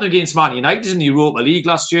handicapped them against Man United in the Europa League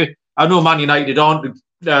last year. I know Man United aren't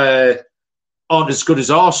as good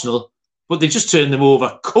as Arsenal, but they just turned them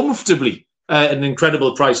over comfortably at an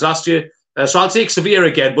incredible price last year. So I'll take Sevilla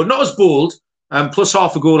again, but not as bold. Plus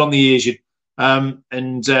half a goal on the Asian. And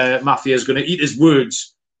Mafia is going to eat his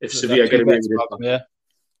words if Sevilla get away with it. Yeah.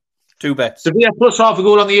 2 bets. Sevilla plus half a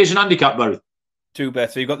goal on the Asian handicap, Barry. 2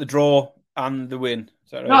 bets. So you've got the draw and the win.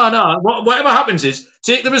 Is that right? No. Whatever happens is,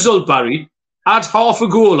 take the result, Barry, add half a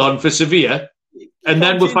goal on for Sevilla, and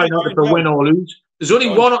then we'll find out if they win or lose. There's only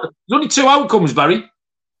There's only 2 outcomes, Barry.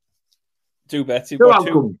 2 bets. You've got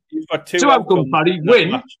two outcomes, Barry.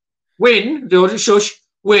 Win,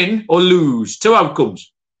 win or lose. 2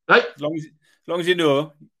 outcomes, right? As long as you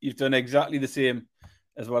know you've done exactly the same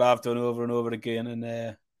as what I've done over and over again.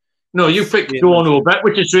 And no, you picked draw no bet,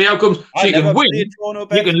 which is 3 outcomes. So you can win, you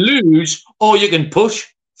can lose, or you can push.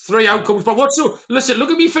 3 outcomes. But listen, look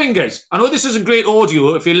at me fingers. I know this isn't great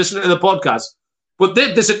audio if you're listening to the podcast, but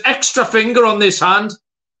there's an extra finger on this hand.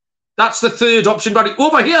 That's the 3rd option, Barry.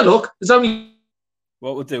 Over here, look. There's only...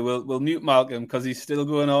 What we'll do, we'll mute Malcolm because he's still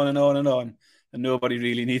going on and on and on, and nobody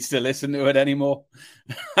really needs to listen to it anymore.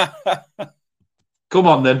 Come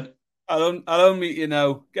on, then. I'll mute you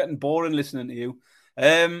now. Getting boring listening to you.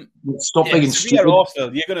 Stop being stupid.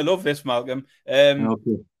 Arsenal. You're going to love this, Malcolm.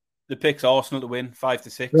 Okay. The pick's Arsenal to win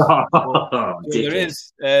 5-6. So there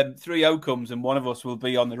is 3 outcomes, and one of us will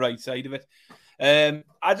be on the right side of it.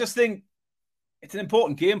 I just think it's an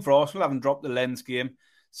important game for Arsenal, having dropped the Lens game.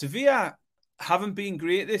 Sevilla haven't been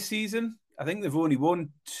great this season. I think they've only won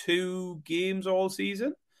 2 games all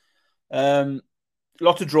season.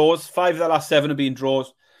 Lots of draws. 5 of the last 7 have been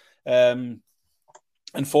draws. And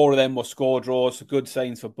 4 of them were score draws. So good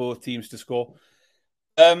signs for both teams to score.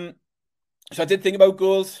 So I did think about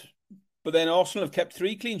goals, but then Arsenal have kept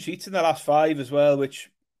 3 clean sheets in the last 5 as well, which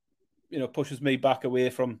pushes me back away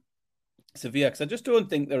from Sevilla, because I just don't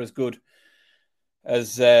think they're as good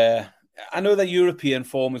as... I know their European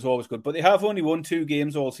form is always good, but they have only won 2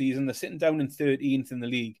 games all season. They're sitting down in 13th in the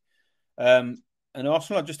league. And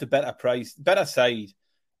Arsenal are just a better side,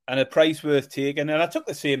 and a price worth taking. And I took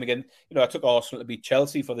the same again. I took Arsenal to beat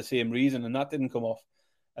Chelsea for the same reason, and that didn't come off.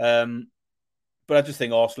 But I just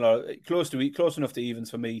think Arsenal are close enough to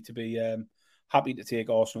evens for me to be happy to take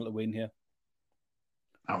Arsenal to win here.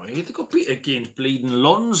 They got beat against bleeding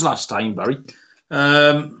Lons last time, Barry.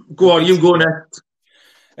 Go on, you go next.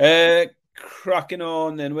 Cracking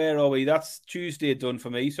on then. Where are we? That's Tuesday done for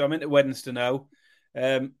me, so I'm into Wednesday now.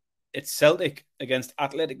 It's Celtic against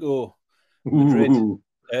Atletico Madrid.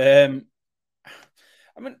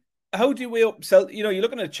 How do you weigh up Celtic? You're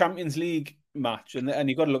looking at a Champions League match, and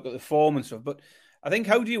you've got to look at the form and stuff. But I think,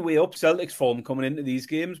 how do you weigh up Celtic's form coming into these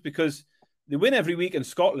games? Because they win every week in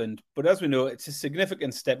Scotland, but as we know, it's a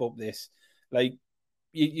significant step up. This, like,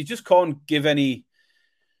 you just can't give any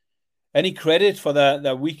credit for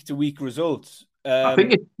their week-to-week results. I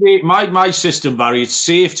think it's my system, Barry. It's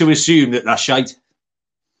safe to assume that they're shite.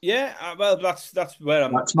 Yeah, well, that's where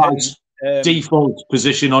I'm. That's my default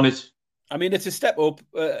position on it. I mean, it's a step up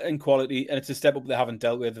in quality, and it's a step up they haven't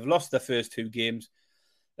dealt with. They've lost their first 2 games.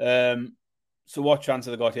 So what chance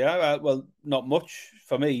have they got here? Well, not much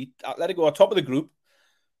for me. Atletico are top of the group.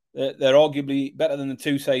 They're arguably better than the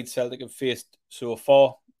 2 sides Celtic have faced so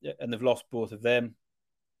far, and they've lost both of them.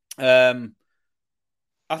 Atletico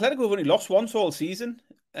have only lost once all season,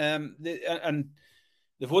 and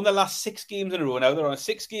they've won the last 6 games in a row now. They're on a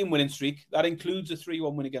 6-game winning streak. That includes a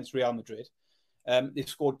 3-1 win against Real Madrid. They've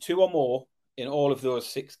scored 2 or more in all of those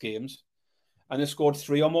 6 games. And they've scored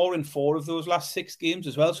 3 or more in 4 of those last 6 games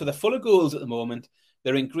as well. So they're full of goals at the moment.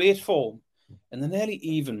 They're in great form. And they're nearly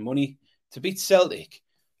even money to beat Celtic.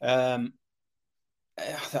 I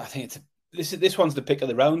think this one's the pick of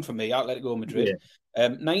the round for me, Atletico Madrid. Yeah.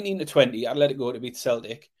 19-20, Atletico to beat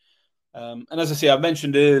Celtic. And as I say, I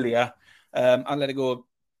mentioned earlier, Atletico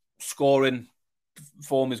scoring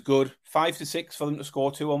form is good. 5-6 for them to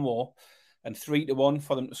score 2 or more. And 3-1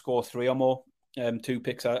 for them to score 3 or more. 2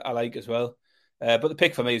 picks I like as well. But the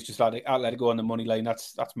pick for me is just Atletico on the money line.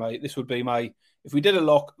 This would be my, if we did a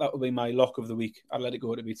lock, that would be my lock of the week.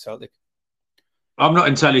 Atletico to beat Celtic. I'm not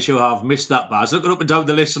entirely sure I've missed that, Baz. Looking up and down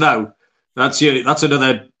the list now. That's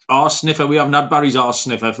another arse sniffer. We haven't had Barry's arse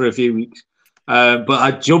sniffer for a few weeks. But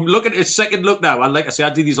I look at his second look now. And like I say, I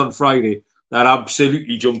did these on Friday. That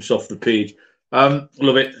absolutely jumps off the page.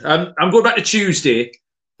 Love it. I'm going back to Tuesday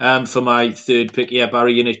for my third pick here,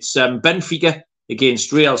 Barry. And it's Benfica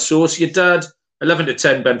against Real Sociedad.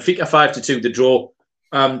 11-10 Benfica, 5-2 the draw,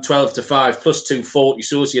 12-5 plus 240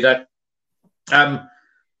 Sociedad.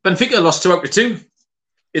 Benfica lost 2 out of 2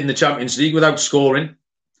 in the Champions League without scoring.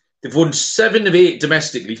 They've won 7 of 8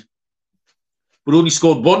 domestically, but only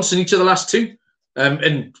scored once in each of the last 2.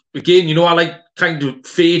 And again, I like kind of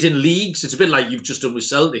fading leagues. It's a bit like you've just done with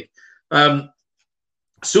Celtic.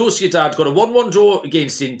 Sociedad got a 1-1 draw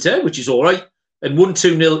against Inter, which is all right, and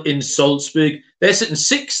 1-2-0 in Salzburg. They're sitting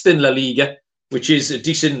 6th in La Liga, which is a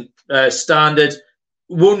decent standard.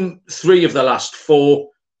 Won 3 of the last 4.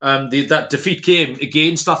 That defeat came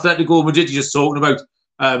against Atletico Madrid. You're just talking about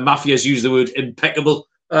Mafia's used the word impeccable,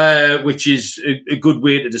 which is a good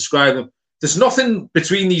way to describe them. There's nothing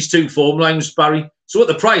between these 2 form lines, Barry. So at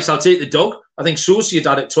the price, I'll take the dog. I think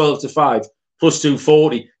Sociedad at 12-5 plus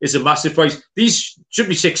 240 is a massive price. These should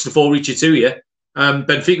be 6-4 each of 2 here.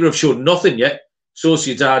 Benfica have shown nothing yet.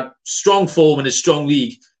 Sociedad, strong form in a strong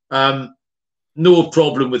league. No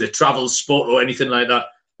problem with a travel spot or anything like that.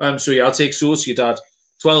 I'll take Sociedad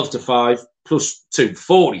 12-5 plus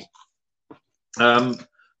 240.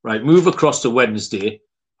 Right, move across to Wednesday.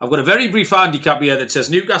 I've got a very brief handicap here that says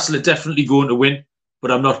Newcastle are definitely going to win, but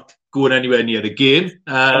I'm not going anywhere near the game.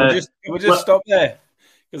 We'll just stop there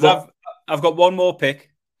because I've got one more pick,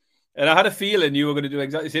 and I had a feeling you were going to do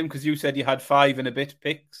exactly the same because you said you had 5 and a bit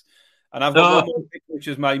picks, and I've got one more pick, which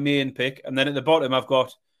is my main pick, and then at the bottom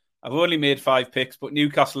I've only made 5 picks, but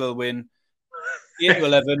Newcastle will win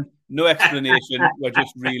 8-11. No explanation. We're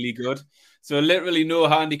just really good. So literally no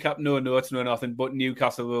handicap, no notes, no nothing, but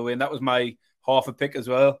Newcastle will win. That was my half a pick as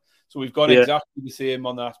well. So we've got exactly the same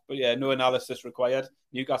on that. But no analysis required.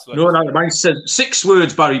 Newcastle. No, mine says 6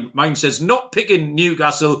 words, Barry. Mine says not picking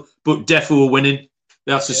Newcastle, but defo winning.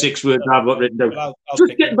 That's the 6 words I've got written down. I'll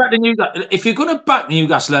just getting back to Newcastle. If you're going to back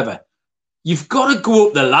Newcastle ever, you've got to go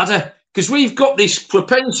up the ladder. Because we've got this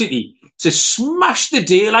propensity to smash the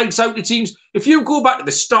daylights out of teams. If you go back to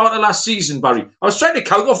the start of last season, Barry, I was trying to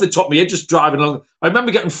count off the top of my head, just driving along. I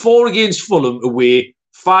remember getting 4 against Fulham away,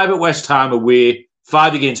 5 at West Ham away,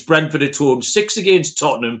 5 against Brentford at home, 6 against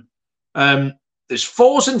Tottenham. There's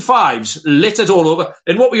 4s and 5s littered all over.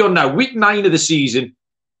 And what we're on now, week 9 of the season,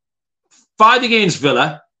 5 against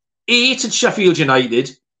Villa, 8 at Sheffield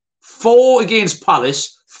United, 4 against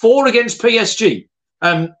Palace, 4 against PSG.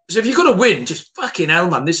 So if you're going to win, just fucking hell,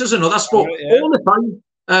 man. This is another sport all the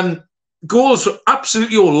time. Goals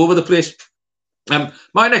absolutely all over the place.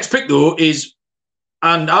 My next pick, though, is,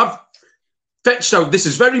 and I've fetched out, this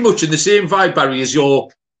is very much in the same vibe, Barry, as your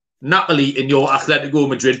Napoli and your Atletico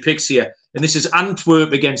Madrid picks here. And this is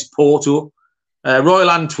Antwerp against Porto. Royal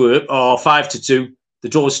Antwerp are 5-2. The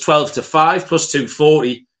draw is 12-5 plus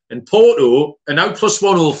 240. And Porto are now plus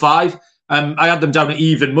 105. I had them down at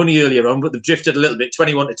even money earlier on, but they've drifted a little bit,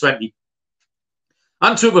 21-20.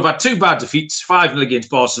 Antwerp have had 2 bad defeats, 5-0 against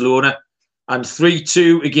Barcelona and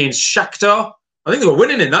 3-2 against Shakhtar. I think they were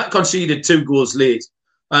winning in that, conceded 2 goals late.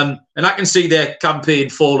 And I can see their campaign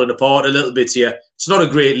falling apart a little bit here. It's not a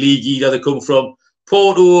great league either they come from.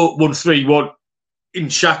 Porto won 3-1 in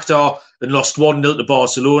Shakhtar and lost 1-0 to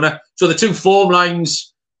Barcelona. So the 2 form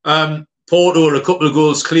lines, Porto are a couple of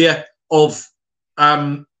goals clear of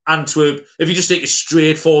Antwerp. If you just take a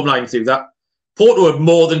straight form line through that, Porto are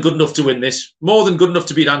more than good enough to win this. More than good enough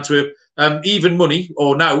to beat Antwerp. Even money,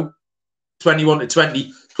 or now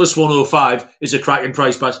 21-20 plus 105 is a cracking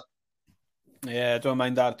price, Baz. Yeah, I don't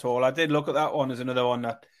mind that at all. I did look at that one as another one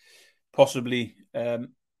that possibly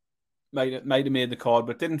might have made the card,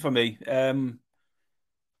 but didn't for me.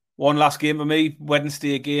 One last game for me,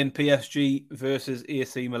 Wednesday again, PSG versus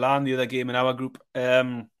AC Milan, the other game in our group.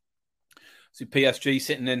 So PSG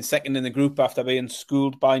sitting in second in the group after being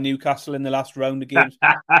schooled by Newcastle in the last round of games.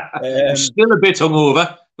 Still a bit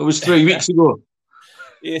hungover. It was 3 weeks ago.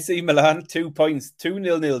 AC Milan, 2 points, 2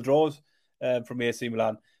 0-0 draws from AC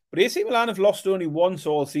Milan. But AC Milan have lost only once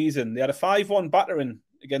all season. They had a 5-1 battering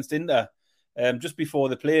against Inter just before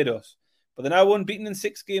they played us. But they're now unbeaten in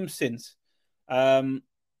 6 games since. And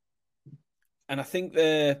I think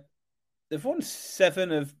they've won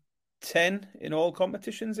 7 of 10 in all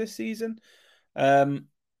competitions this season.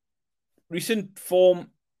 Recent form,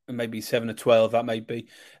 maybe 7 of 12, that might be.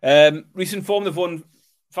 Recent form, they've won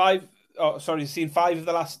 5... seen 5 of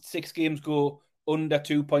the last 6 games go under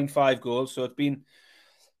 2.5 goals. So it's been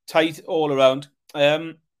tight all around.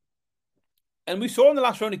 And we saw in the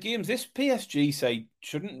last round of games, this PSG side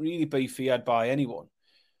shouldn't really be feared by anyone.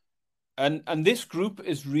 And this group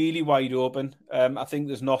is really wide open. I think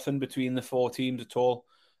there's nothing between the 4 teams at all,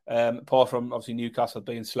 apart from obviously Newcastle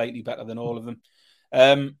being slightly better than all of them.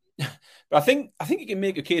 But I think you can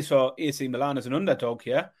make a case for AC Milan as an underdog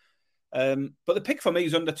here. But the pick for me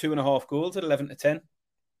is under 2.5 goals at 11-10.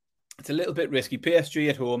 It's a little bit risky. PSG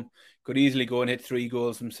at home could easily go and hit 3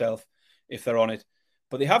 goals themselves if they're on it.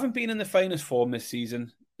 But they haven't been in the finest form this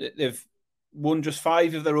season. They've won just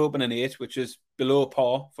 5 of their opening 8, which is below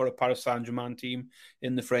par for a Paris Saint-Germain team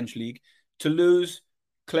in the French league. Toulouse,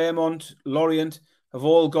 Clermont, Lorient have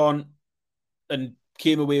all gone and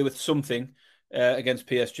came away with something against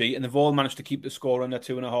PSG, and they've all managed to keep the score under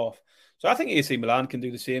 2.5. So I think AC Milan can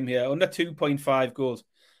do the same here, under 2.5 goals.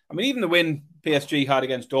 I mean, even the win PSG had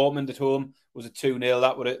against Dortmund at home was a 2-0.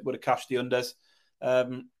 That would have cashed the unders.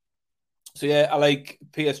 So yeah, I like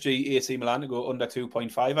PSG, AC Milan to go under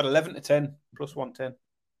 2.5 at 11-10, plus 110.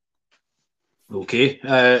 Okay,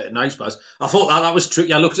 nice, Baz. I thought that was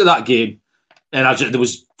tricky. I looked at that game, and there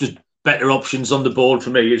was just better options on the board for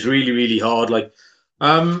me. It's really, really hard.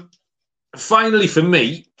 Finally for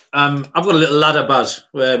me, I've got a little ladder, Baz,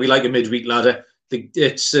 where we like a midweek ladder.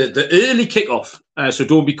 It's the early kickoff, so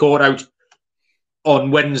don't be caught out on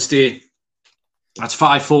Wednesday. That's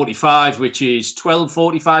 5:45, which is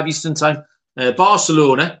 12:45 Eastern time.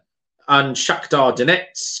 Barcelona and Shakhtar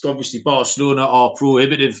Donetsk. Obviously, Barcelona are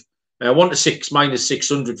prohibitive. 1-6 minus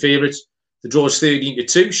 600 favourites. The draw is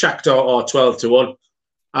 13-2. Shakhtar are 12-1.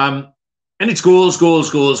 And it's goals,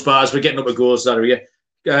 Baz. We're getting up to goals that area.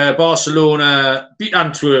 Barcelona beat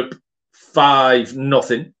Antwerp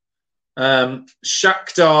 5-0.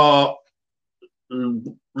 Shakhtar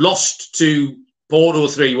lost to Porto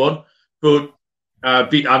 3-1, but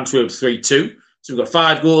beat Antwerp 3-2. So we've got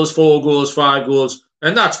 5 goals, 4 goals, 5 goals,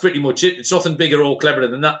 and that's pretty much it. It's nothing bigger or cleverer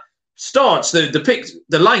than that. Starts the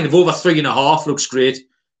line of over 3.5 looks great.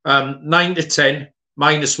 9-10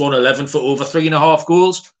 minus 111 for over 3.5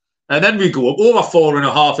 goals, and then we go up. Over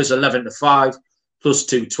 4.5 is 11-5 plus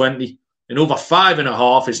 220, and over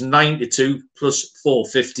 5.5 is 9-2 plus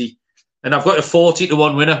 450. And I've got a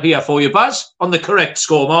 40-1 winner here for you, Baz, on the correct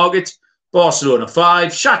score market. Barcelona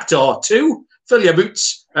 5, Shakhtar 2. Fill your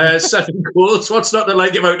boots. 7 goals. What's not to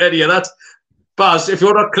like about any of that? Baz, if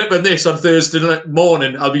you're not clipping this on Thursday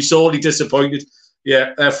morning, I'll be sorely disappointed.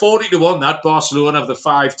 Yeah, 40-1 that. Barcelona have the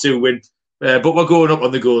 5-2 win. But we're going up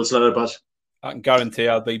on the goals ladder, Baz. I can guarantee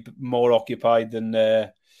I'll be more occupied than...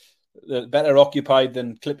 better occupied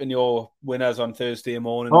than clipping your winners on Thursday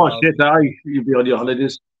morning. Oh, shit, you'll be on your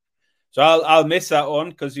holidays. So I'll miss that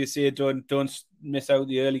one because you say don't miss out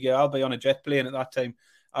the early game. I'll be on a jet plane at that time.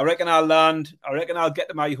 I reckon I'll land. I reckon I'll get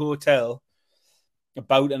to my hotel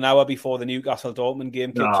about an hour before the Newcastle Dortmund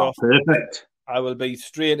game kicks off. Perfect. I will be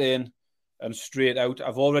straight in and straight out.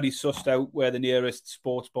 I've already sussed out where the nearest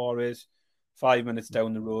sports bar is, 5 minutes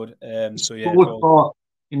down the road. So yeah, sports bar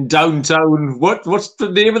in downtown. What's the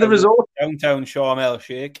name of the resort? Downtown Sharm El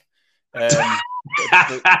Sheikh.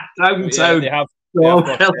 Downtown.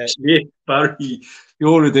 Yeah, Barry,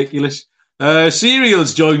 you're ridiculous.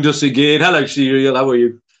 Serial's joined us again. Hello, Serial. How are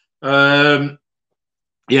you?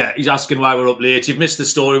 Yeah, he's asking why we're up late. You've missed the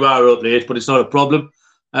story why we're up late, but it's not a problem.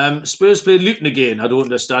 Spurs play Luton again. I don't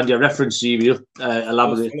understand your reference, Serial.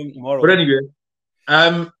 Elaborate. But anyway,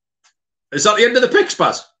 is that the end of the picks,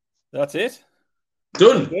 Baz? That's it.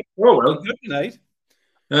 Done. Oh, well. Good night.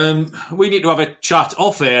 We need to have a chat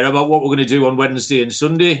off air about what we're going to do on Wednesday and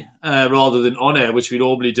Sunday, rather than on air, which we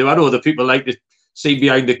normally do. I know that people like to see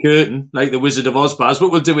behind the curtain, like the Wizard of Oz, but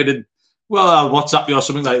we'll do it in, I'll WhatsApp you or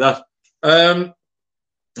something like that.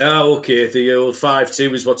 Okay, the old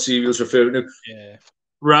 5-2 is what Serial's referring to. Yeah.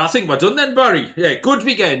 Right, I think we're done then, Barry. Yeah, good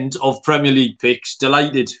weekend of Premier League picks.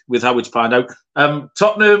 Delighted with how it's panned out.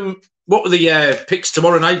 Tottenham, what were the picks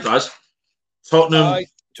tomorrow night, Baz? Tottenham,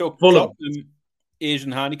 Fulham.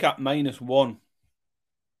 Asian handicap -1.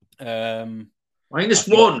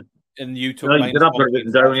 -1? And you took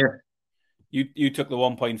down, yeah. You took the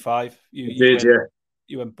 1.5.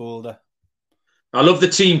 You went bolder. I love the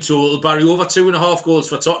team total, Barry. Over 2.5 goals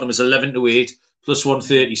for Tottenham is 11-8 plus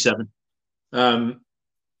 137.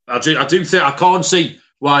 I do think I can't see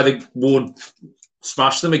why they won't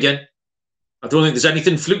smash them again. I don't think there's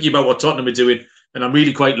anything fluky about what Tottenham are doing, and I'm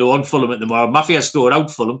really quite low on Fulham at the moment. Mafia scored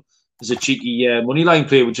out Fulham as a cheeky money line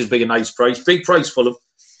play, which is big, a nice price, big price Fulham.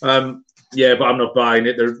 Yeah, but I'm not buying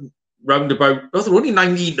it. They're round about. Oh, they're only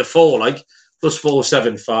 19-4, like plus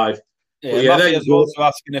 475. Yeah, Mafia's also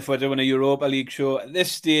asking if we're doing a Europa League show. At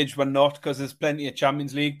this stage, we're not, because there's plenty of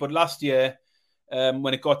Champions League. But last year,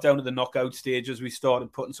 when it got down to the knockout stages, we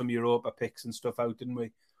started putting some Europa picks and stuff out, didn't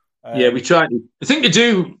we? Yeah, we tried. The thing to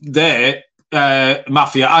do there,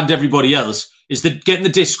 Mafia and everybody else, is getting the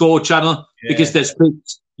Discord channel, because there's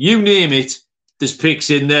picks. You name it, there's picks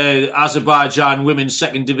in there. Azerbaijan women's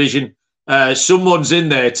second division. Someone's in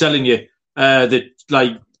there telling you that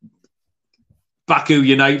like Baku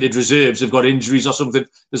United reserves have got injuries or something.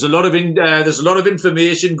 There's a lot of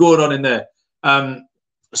information going on in there.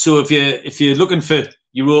 So if you're looking for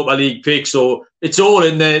Europa League picks, or it's all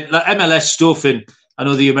in there, like MLS stuff, and I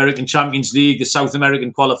know the American Champions League, the South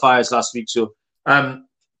American qualifiers last week. So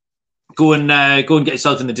go and get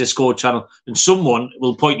yourself in the Discord channel, and someone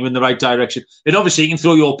will point you in the right direction. And obviously, you can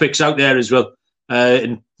throw your picks out there as well,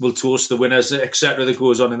 and we'll toast the winners, etc. That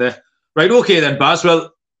goes on in there. Right, okay then, Baz.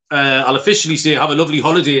 Well, I'll officially say have a lovely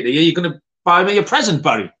holiday today. You're going to buy me a present,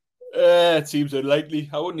 Barry? It seems unlikely.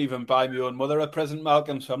 I wouldn't even buy my own mother a present,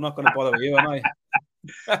 Malcolm, so I'm not going to bother with you, am I?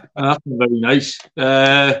 That's very nice.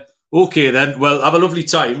 Okay then. Well, have a lovely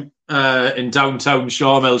time in downtown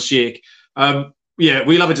Sharm el Sheikh. Yeah,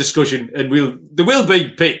 we'll have a discussion, and there will be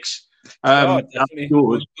picks. Definitely.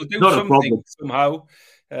 We'll do not something a problem somehow.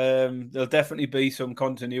 There'll definitely be some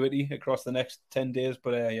continuity across the next 10 days,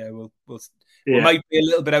 but we might be a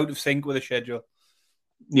little bit out of sync with the schedule.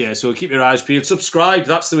 Yeah, so keep your eyes peeled. Subscribe.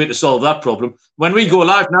 That's the way to solve that problem. When we go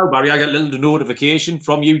live now, Barry, I get a little notification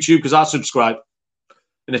from YouTube because I subscribe,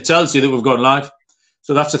 and it tells you that we've gone live.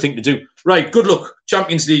 So that's the thing to do. Right, good luck.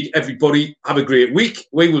 Champions League, everybody. Have a great week.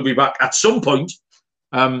 We will be back at some point.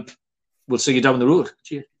 We'll see you down the road.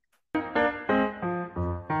 Cheers.